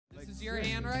this your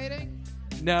handwriting?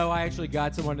 No, I actually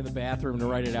got someone in the bathroom to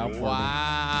write it out for me.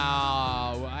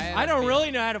 Wow. I don't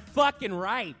really know how to fucking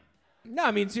write. No,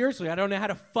 I mean, seriously, I don't know how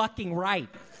to fucking write.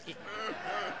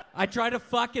 I tried to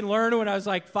fucking learn when I was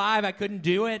like 5. I couldn't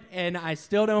do it, and I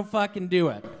still don't fucking do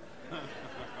it.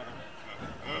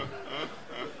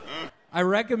 I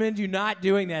recommend you not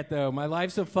doing that, though. My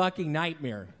life's a fucking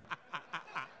nightmare.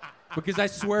 Because I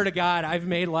swear to God, I've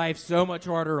made life so much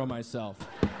harder on myself.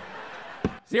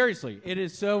 Seriously, it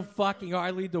is so fucking hard.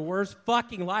 I lead the worst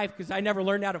fucking life because I never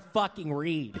learned how to fucking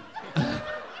read.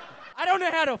 I don't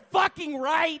know how to fucking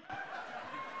write.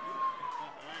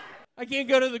 I can't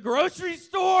go to the grocery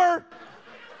store.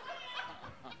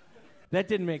 That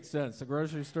didn't make sense. The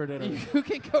grocery store didn't. You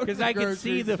can go to the because I can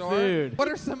see the food. What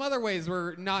are some other ways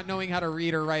where not knowing how to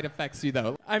read or write affects you,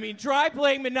 though? I mean, try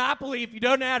playing Monopoly if you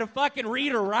don't know how to fucking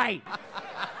read or write.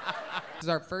 This is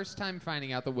our first time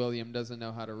finding out that William doesn't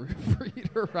know how to read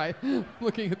or write.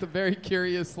 Looking at the very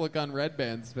curious look on Red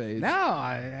Band's face. No,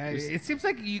 it seems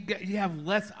like you have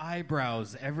less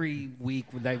eyebrows every week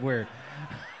where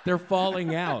they're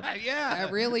falling out. Yeah.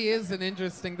 That really is an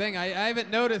interesting thing. I haven't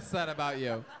noticed that about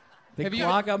you. They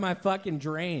clog up my fucking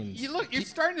drains. You're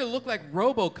starting to look like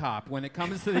RoboCop when it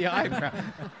comes to the eyebrow.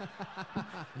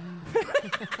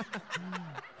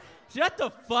 Shut the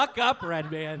fuck up,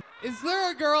 Red Man. Is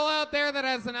there a girl out there that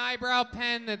has an eyebrow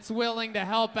pen that's willing to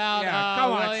help out? Yeah,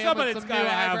 come on, William somebody's with some gotta new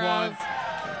have eyebrows?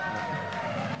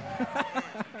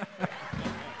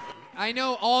 I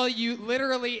know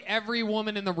literally every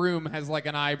woman in the room has like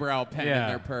an eyebrow pen in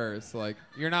their purse. Like,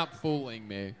 you're not fooling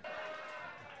me.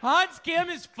 Hans Kim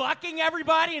is fucking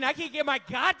everybody and I can't get my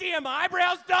goddamn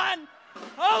eyebrows done?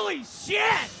 Holy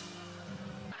shit!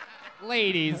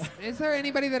 Ladies, is there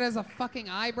anybody that has a fucking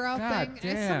eyebrow God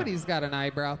thing? damn. Somebody's got an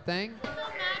eyebrow thing.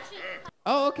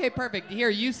 Oh, okay, perfect. Here,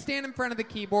 you stand in front of the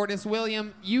keyboardist.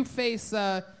 William, you face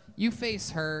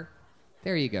her.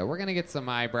 There you go. We're going to get some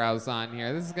eyebrows on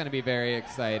here. This is going to be very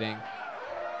exciting.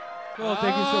 Cool,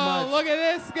 thank you so much. Look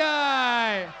at this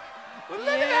guy. Look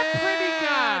at that pretty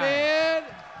guy.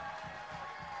 Dude.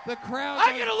 The crowd.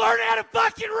 I'm gonna learn how to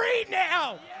fucking read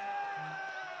now!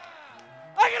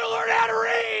 I'm gonna learn how to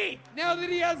read! Now that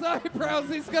he has eyebrows,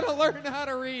 he's going to learn how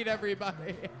to read,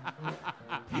 everybody.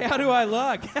 How do I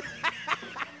look?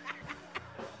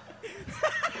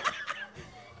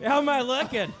 How am I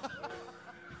looking?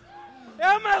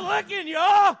 How am I looking,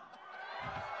 y'all?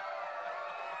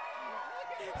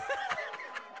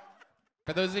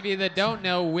 For those of you that don't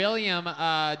know, William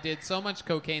did so much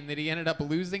cocaine that he ended up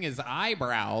losing his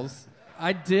eyebrows.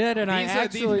 I did,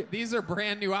 and These are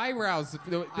brand new eyebrows.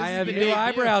 I have new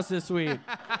eyebrows this week.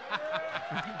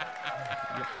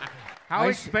 How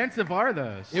expensive are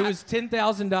those? It was $10,000.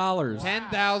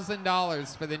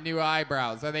 $10,000 for the new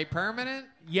eyebrows. Are they permanent?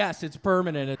 Yes, it's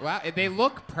permanent. Wow, they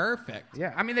look perfect.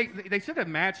 Yeah, I mean, they should have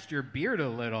matched your beard a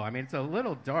little. I mean, it's a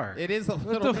little dark. It is a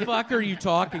little. What the fuck are you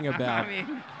talking about? I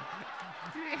mean,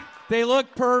 They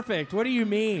look perfect. What do you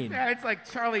mean? yeah, it's like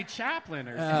Charlie Chaplin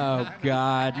or something. Oh,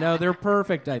 God. No, they're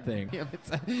perfect, I think. Yeah,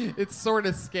 it's sort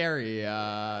of scary. These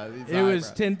It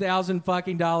was eyebrows. $10,000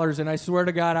 fucking dollars, and I swear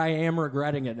to God, I am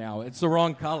regretting it now. It's the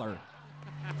wrong color.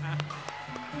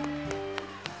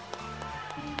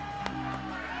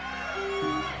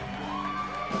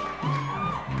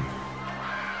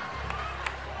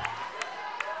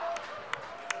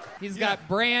 He's got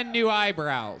brand new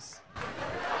eyebrows.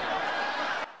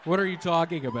 What are you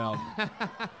talking about?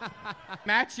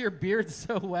 Match your beard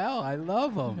so well. I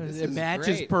love them. It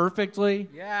matches great. perfectly.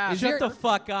 Yeah. Shut the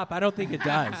fuck up. I don't think it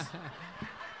does.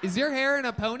 Is your hair in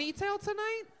a ponytail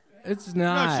tonight? It's No,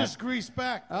 not. it's just greased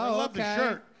back. I Oh, love okay. the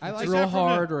shirt. I like It's real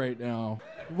hard right now.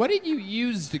 What did you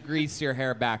use to grease your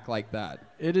hair back like that?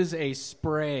 It is a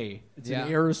spray. It's Yeah.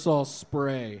 an aerosol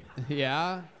spray.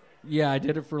 Yeah? Yeah, I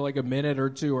did it for like a minute or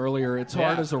two earlier. It's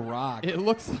hard Yeah. as a rock. It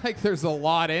looks like there's a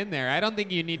lot in there. I don't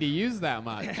think you need to use that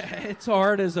much. It's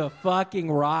hard as a fucking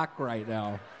rock right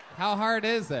now. How hard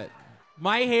is it?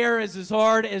 My hair is as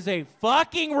hard as a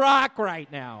fucking rock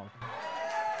right now.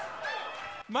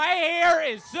 My hair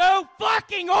is so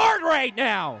fucking hard right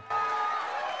now.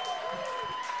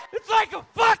 It's like a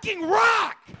fucking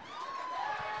rock.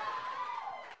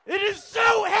 It is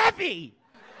so heavy.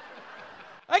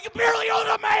 I can barely hold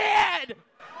up my head.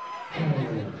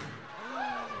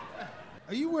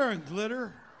 Are you wearing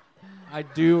glitter? I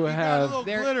do got a have. little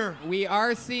glitter. We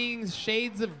are seeing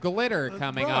shades of glitter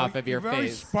coming Bro, off of your you're very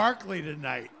face. sparkly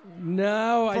tonight.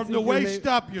 No, I From think the you're waist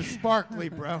up, you're sparkly,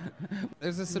 bro.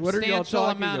 There's a What are y'all substantial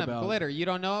talking amount about? of glitter. You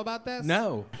don't know about this?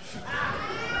 No.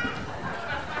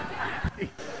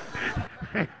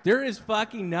 There is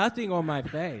fucking nothing on my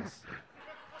face.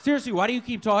 Seriously, why do you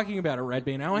keep talking about it, Red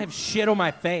Bean? I don't have shit on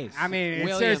my face. I mean,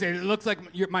 seriously, it looks like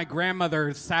my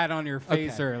grandmother sat on your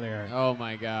face earlier. Oh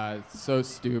my God, so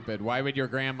stupid. Why would your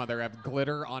grandmother have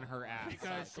glitter on her ass?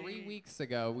 Because 3 weeks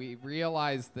ago, we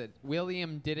realized that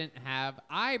William didn't have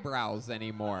eyebrows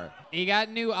anymore. He got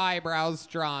new eyebrows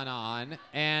drawn on,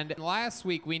 and last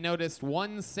week we noticed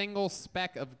one single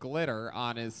speck of glitter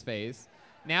on his face.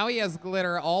 Now he has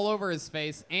glitter all over his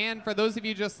face, and for those of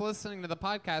you just listening to the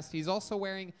podcast, he's also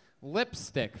wearing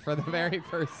lipstick for the very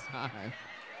first time.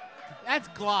 That's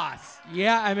gloss.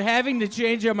 Yeah, I'm having to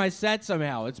change up my set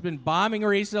somehow. It's been bombing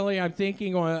recently. I'm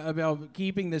thinking about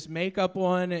keeping this makeup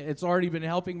on. It's already been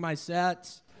helping my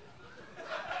sets.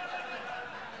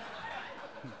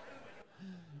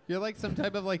 You're like some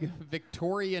type of like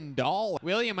Victorian doll.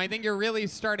 William, I think you're really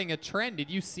starting a trend. Did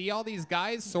you see all these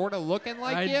guys sort of looking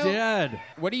like you? I did.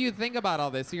 What do you think about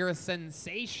all this? You're a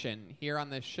sensation here on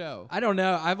this show. I don't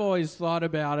know. I've always thought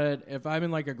about it. If I'm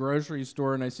in like a grocery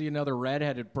store and I see another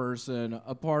redheaded person,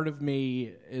 a part of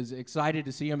me is excited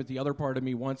to see him, but the other part of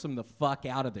me wants him the fuck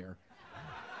out of there.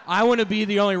 I want to be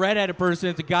the only redheaded person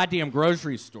at the goddamn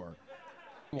grocery store.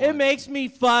 It makes me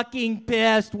fucking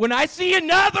pissed when I see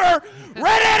another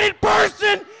redheaded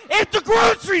person at the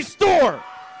grocery store.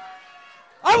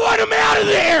 I want him out of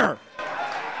there.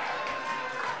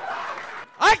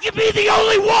 I can be the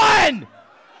only one.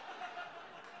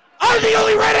 I'm the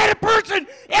only redheaded person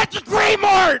at the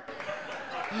Kmart.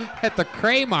 At the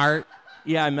Kmart?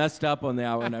 Yeah, I messed up on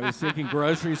that one. I was thinking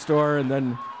grocery store, and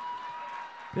then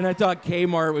I thought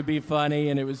Kmart would be funny,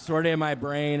 and it was sort of in my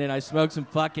brain, and I smoked some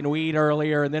fucking weed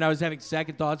earlier, and then I was having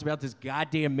second thoughts about this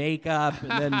goddamn makeup,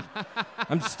 and then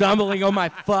I'm stumbling on my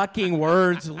fucking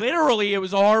words. Literally, it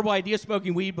was a horrible idea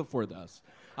smoking weed before this.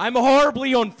 I'm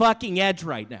horribly on fucking edge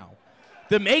right now.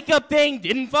 The makeup thing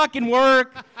didn't fucking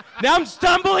work. Now I'm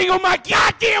stumbling on my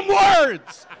goddamn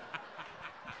words.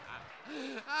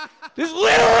 This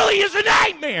literally is a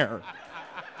nightmare.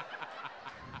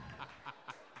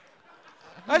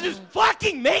 I just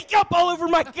fucking makeup all over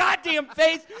my goddamn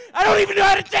face. I don't even know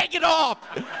how to take it off.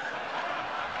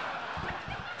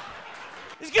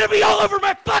 It's gonna be all over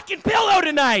my fucking pillow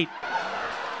tonight.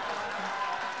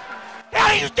 How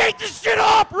do you take this shit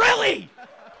off, really?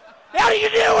 How do you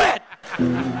do it?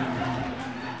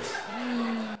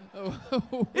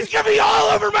 It's gonna be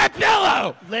all over my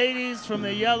pillow. Ladies from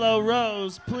the Yellow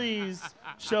Rose, please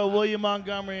show William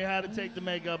Montgomery how to take the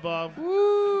makeup off.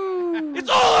 It's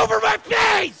all over my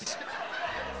face.